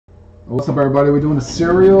What's up, everybody? We're doing a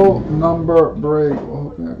serial number break. Well,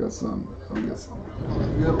 hopefully I got some.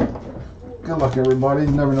 Good luck, everybody.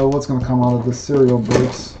 You never know what's going to come out of the serial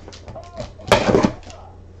breaks.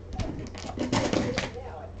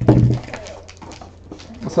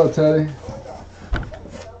 What's up, Teddy?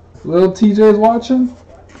 Little TJ's watching?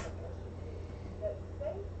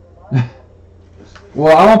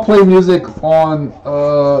 Well, I don't play music on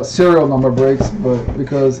serial number breaks, but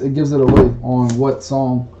because it gives it away on what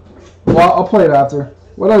song. Well, I'll play it after.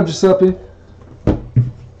 What up, Giuseppe?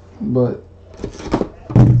 But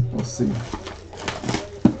we'll see.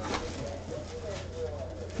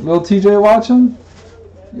 Little TJ watching?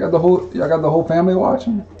 Y'all got the whole family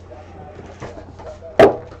watching?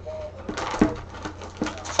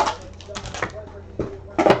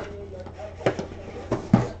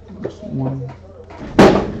 One.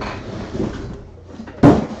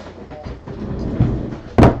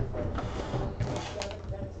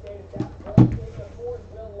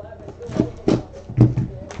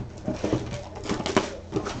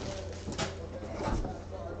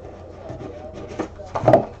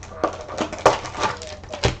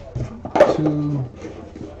 Two.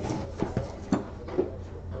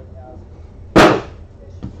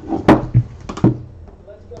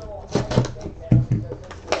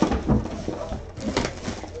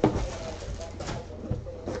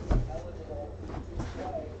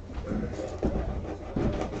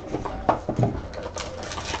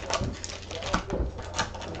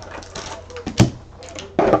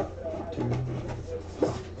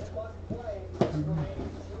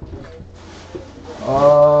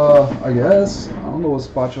 I guess. I don't know what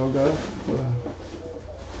spot y'all got.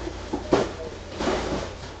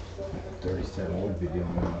 37 would be the only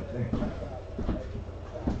one, I think.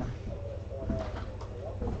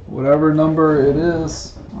 Whatever number it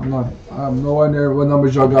is, I have no idea what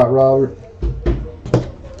numbers y'all got, Robert.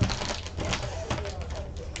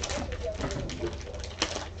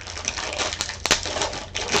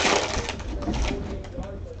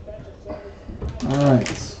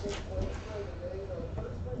 Alright.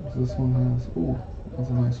 This one has, ooh, that's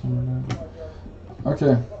a nice one right there.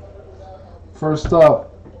 Okay. First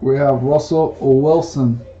up, we have Russell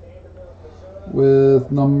Wilson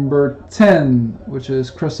with number 10, which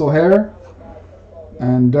is Chris O'Hare,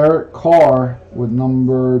 and Derek Carr with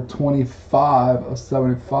number 25 of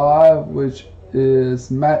 75, which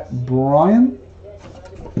is Matt Bryan.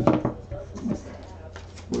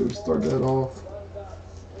 We'll start that off.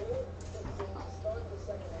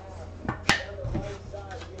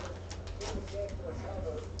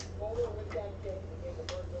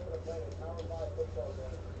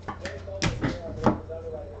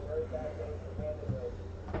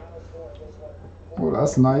 Oh,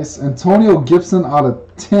 that's nice. Antonio Gibson out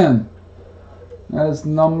of 10. That is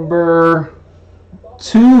number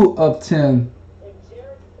 2 of 10.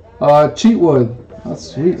 Cheatwood.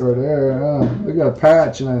 That's sweet right there. Yeah. They got a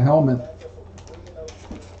patch and a helmet.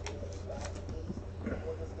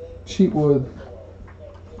 Cheatwood.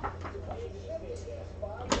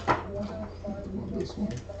 This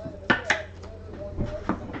one.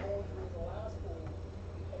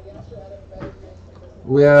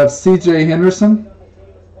 We have CJ Henderson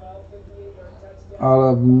out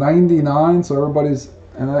of 99, so everybody's,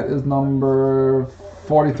 and that is number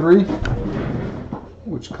 43,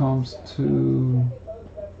 which comes to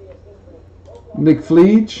Nick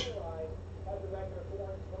Fleach.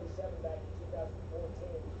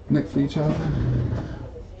 Nick Fleach out there.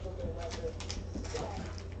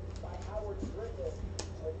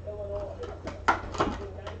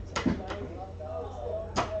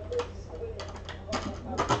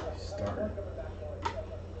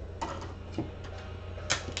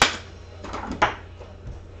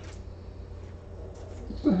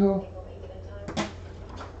 What the hell?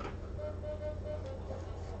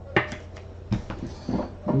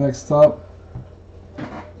 Next up,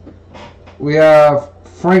 we have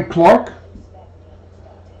Frank Clark.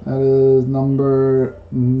 That is number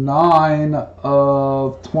 9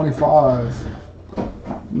 of 25.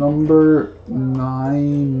 Number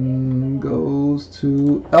 9 goes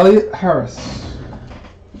to Elliot Harris.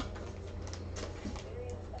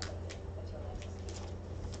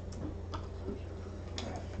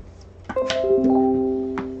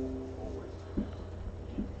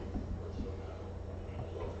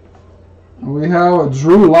 We have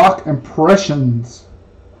Drew Lock Impressions.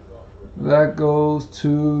 That goes to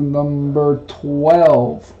number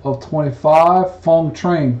 12 of 25, Fong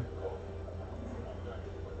Train.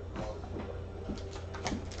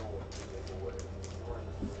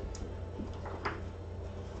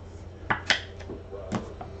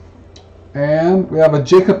 And we have a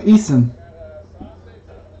Jacob Eason.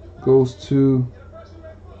 goes to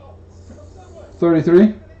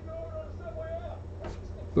 33.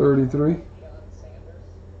 33.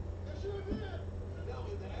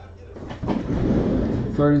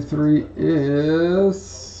 33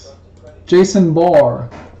 is Jason Barr.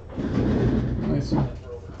 Nice one.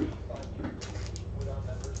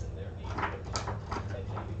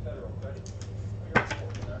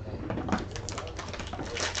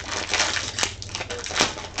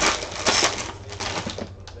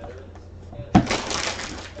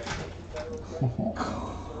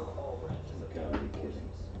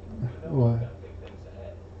 What?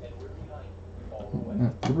 I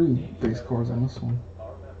have 3 base cards on this one.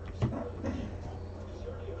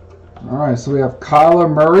 Alright, so we have Kyler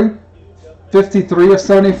Murray, 53 of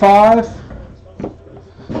 75,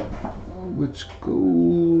 which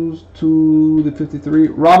goes to the 53.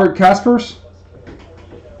 Robert Kaspers.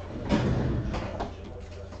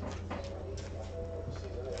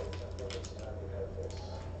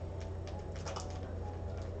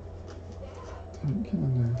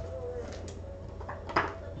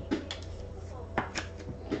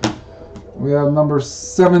 We have number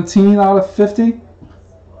 17 out of 50,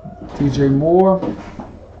 TJ Moore.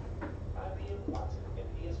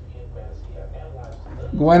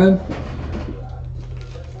 Gwennon.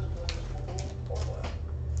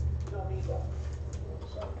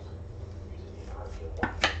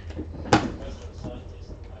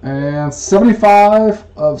 And 75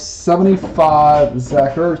 of 75,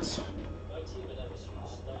 Zach Ertz.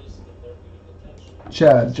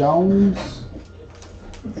 Chad Jones.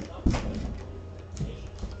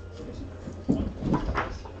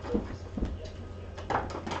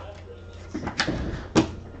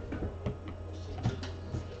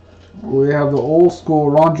 We have the old school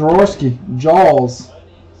Ron Jaworski, Jaws.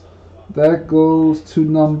 That goes to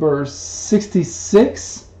number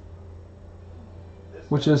 66,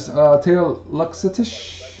 which is Taylor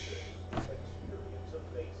Luxitich.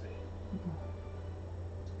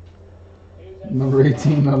 Number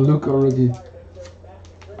 18, Luca rookie.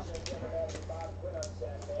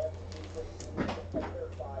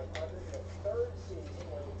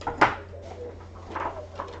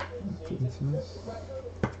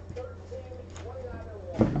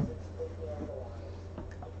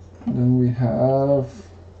 Then we have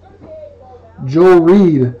Joe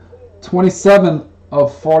Reed, 27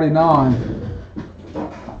 of 49.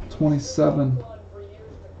 27.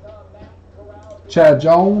 Chad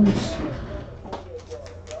Jones.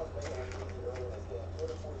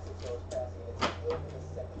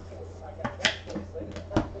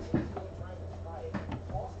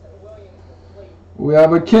 We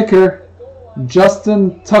have a kicker,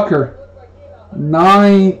 Justin Tucker,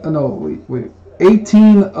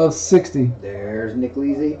 18 of 60. There's Nick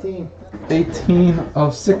Lee's 18. 18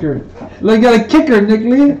 of 60. Look, you got a kicker, Nick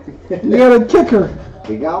Lee. You got a kicker.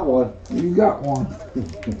 We got one. You got one.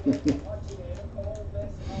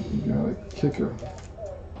 You got a kicker.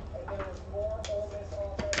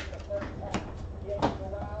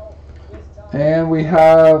 And we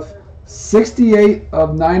have 68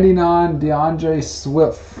 of 99, DeAndre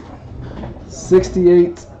Swift.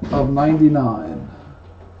 68 of 99.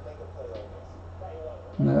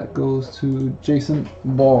 And that goes to Jason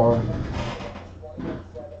Barr.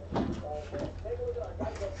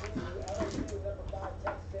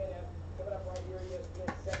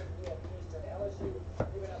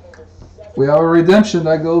 We have a redemption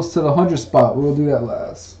that goes to the 100 spot. We'll do that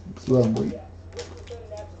last. It's lovely.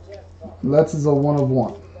 Let's is a 1 of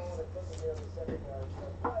 1.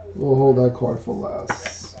 We'll hold that card for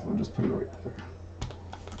last. We'll just put it right there.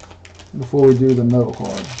 Before we do the metal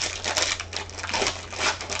card.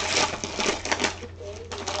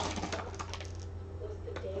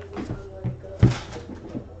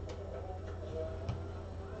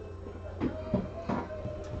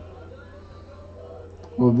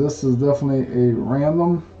 Well, this is definitely a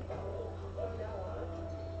random.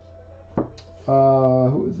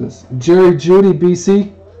 Who is this? Jerry Jeudy,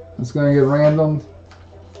 BC. It's going to get random.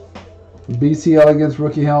 BC Elegance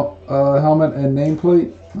rookie helmet and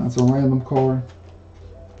nameplate. That's a random card.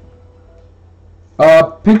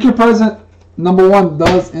 Pick your present. Number 1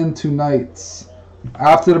 does end tonight.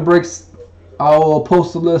 After the breaks, I will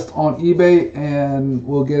post a list on eBay and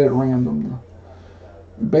we'll get it random.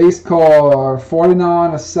 Base card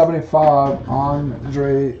 49 of 75.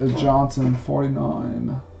 Andre Johnson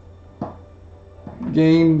 49.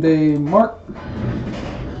 Game day mark.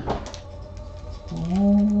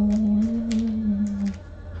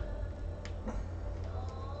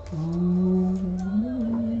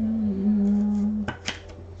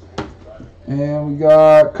 And we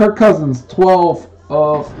got Kirk Cousins, 12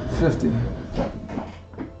 of 50.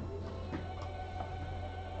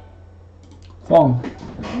 Fong.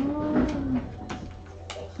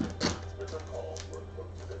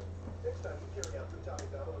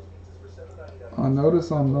 I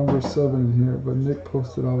noticed I'm number 7 here, but Nick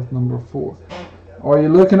posted I was number 4. Are you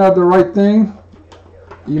looking at the right thing?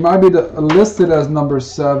 You might be listed as number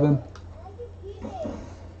 7,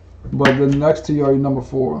 but the next to you are number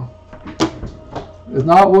 4. It's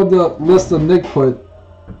not what the list of Nick put.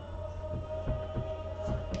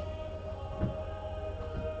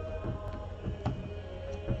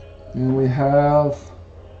 And we have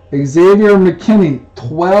Xavier McKinney,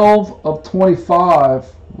 12 of 25.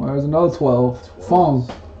 Well, there's another 12. Fong.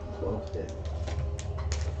 12 dead.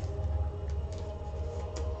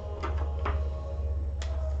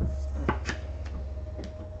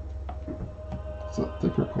 It's a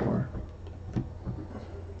thicker card.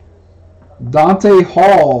 Dante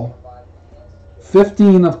Hall,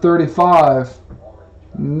 15 of 35.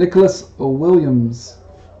 Nicholas Williams.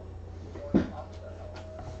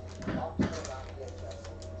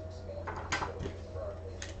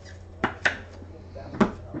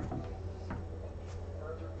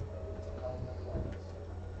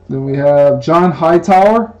 Then we have John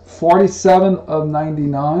Hightower, 47 of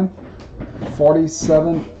 99.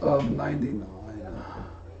 47 of 99.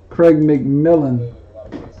 Craig McMillan.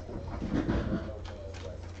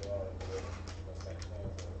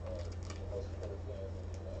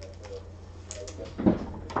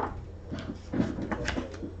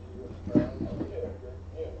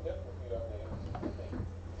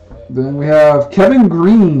 Then we have Kevin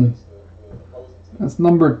Green. That's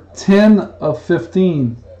number 10 of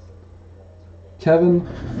 15. Kevin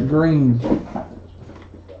Green.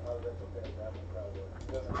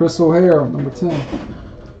 Chris O'Hare, number 10.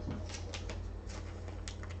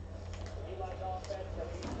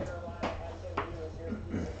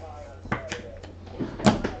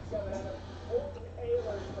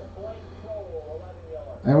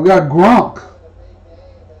 And we got Gronk.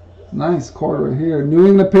 Nice card right here. New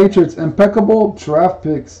England Patriots, Impeccable draft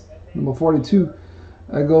picks, number 42.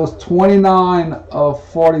 That goes 29 of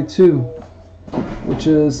 42, which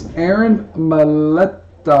is Aaron Maletta.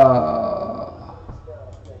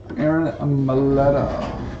 Aaron Maletta.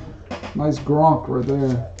 Nice Gronk right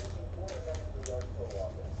there.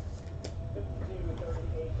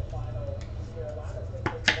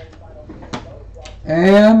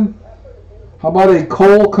 And how about a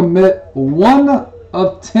Cole commit, 1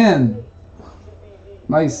 of 10.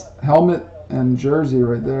 Nice helmet and jersey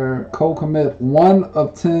right there. Cole commit, 1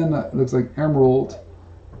 of 10. That looks like emerald.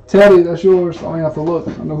 Teddy, that's yours. I don't even have to look.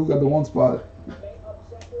 I know who got the 1 spot.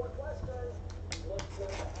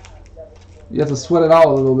 You have to sweat it out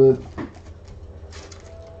a little bit.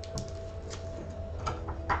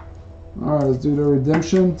 Alright, let's do the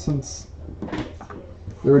redemption. Since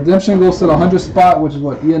the redemption goes to the 100 spot, which is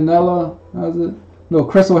what, Ianella has it? No,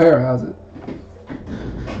 Chris O'Hare has it.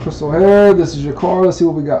 Chris O'Hare, this is your card. Let's see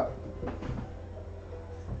what we got.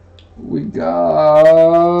 We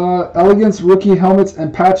got Elegance rookie helmets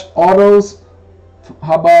and patch autos.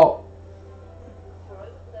 How about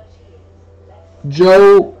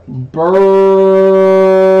Joe Burrow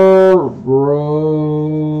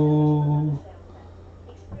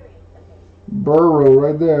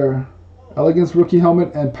right there. Elegance rookie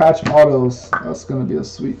helmet and patch autos. That's going to be a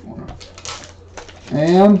sweet one.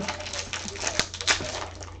 And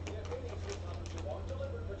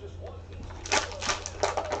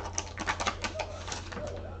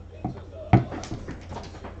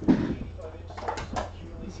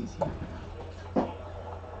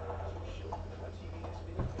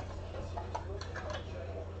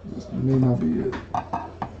this may not be it.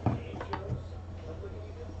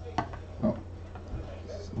 Oh.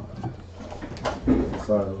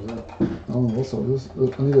 Sorry, was that? Oh, what's all this?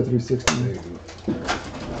 I need a 360. There you go.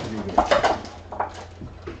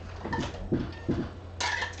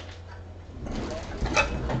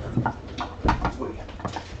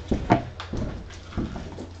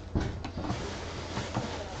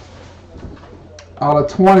 Out of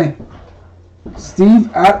 20,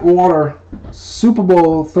 Steve Atwater, Super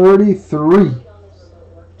Bowl 33.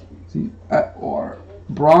 Steve Atwater,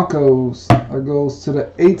 Broncos. That goes to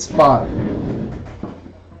the 8 spot,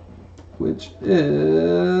 which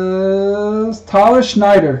is Tyler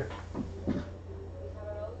Schneider.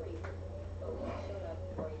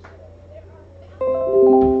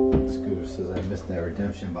 Scooter says I missed that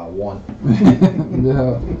redemption by 1.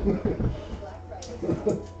 Yeah.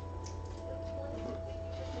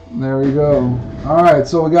 There we go. All right,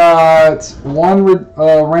 so we got one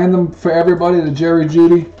random for everybody, the Jerry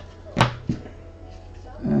Judy,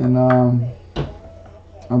 and I'll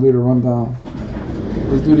do the rundown.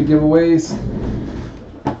 Let's do the giveaways.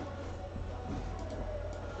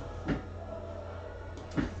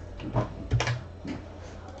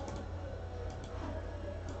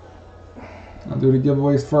 do the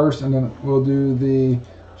giveaways first, and then we'll do the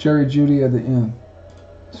Jerry Judy at the end.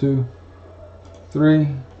 2, 3,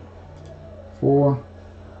 4,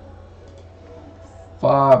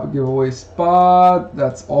 5 giveaway spot.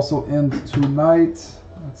 That's also in tonight.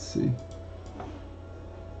 Let's see.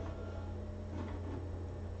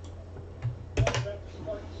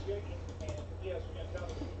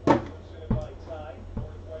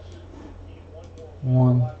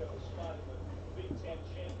 One,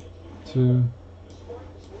 2,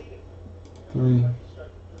 3,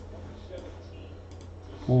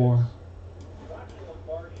 4,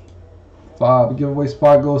 5. Giveaway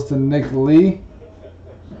spot goes to Nick Lee.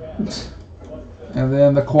 And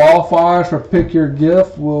then the qualifiers for Pick Your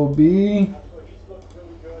Gift will be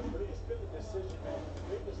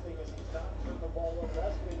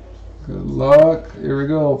good luck. Here we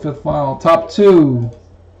go. 5th final. Top 2.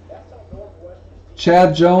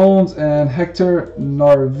 Chad Jones and Hector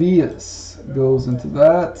Narvaez goes into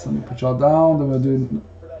that. Let me put y'all down. Then we'll do.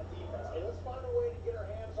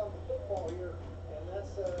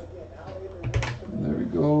 There we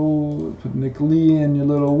go. Put Nick Lee in your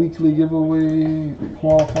little weekly giveaway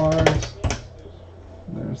qualifiers.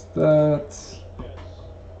 There's that.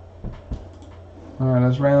 Alright,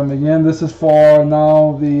 let's random again. This is for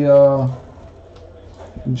now the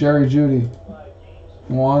Jerry Judy.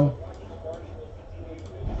 1,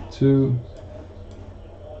 2,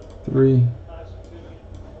 3,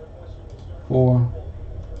 4,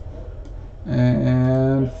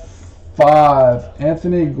 and 5.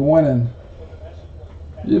 Anthony Gwinnen.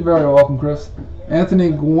 You're very welcome, Chris.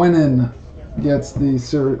 Anthony Gwinnen gets the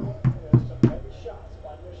cereal.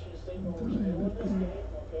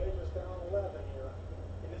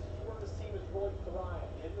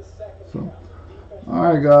 So,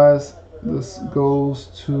 alright guys, this goes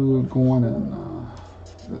to Gwinnen.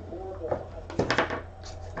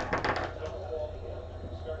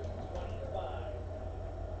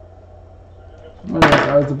 Alright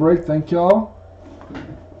guys, the break. Thank y'all.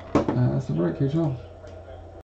 That's the break. Here, Joe.